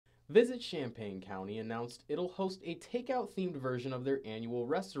Visit Champaign County announced it'll host a takeout-themed version of their annual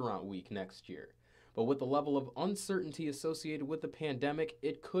restaurant week next year. But with the level of uncertainty associated with the pandemic,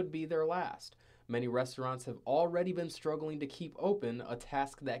 it could be their last. Many restaurants have already been struggling to keep open, a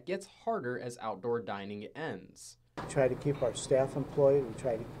task that gets harder as outdoor dining ends. We try to keep our staff employed, we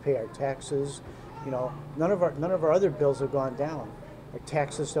try to pay our taxes. You know, none of our other bills have gone down. Our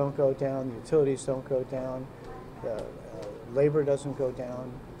taxes don't go down, the utilities don't go down, the labor doesn't go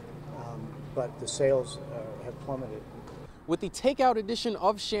down. But the sales have plummeted. With the takeout edition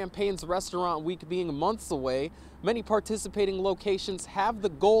of Champaign's Restaurant Week being months away, many participating locations have the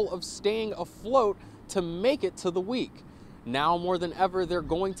goal of staying afloat to make it to the week. Now more than ever, they're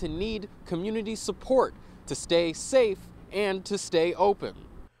going to need community support to stay safe and to stay open.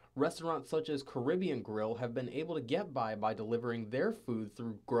 Restaurants such as Caribbean Grill have been able to get by delivering their food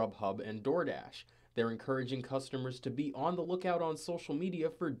through Grubhub and DoorDash. They're encouraging customers to be on the lookout on social media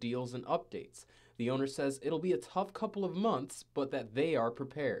for deals and updates. The owner says it'll be a tough couple of months, but that they are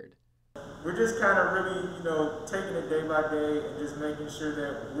prepared. We're just kind of really, taking it day by day and just making sure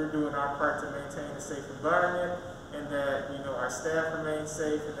that we're doing our part to maintain a safe environment and that, our staff remains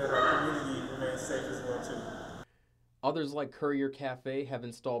safe and that our community remains safe as well too. Others like Courier Cafe have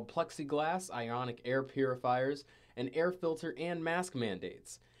installed plexiglass, ionic air purifiers, an air filter, and mask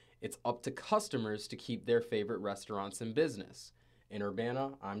mandates. It's up to customers to keep their favorite restaurants in business. In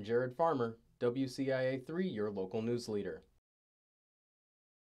Urbana, I'm Jared Farmer, WCIA 3, your local news leader.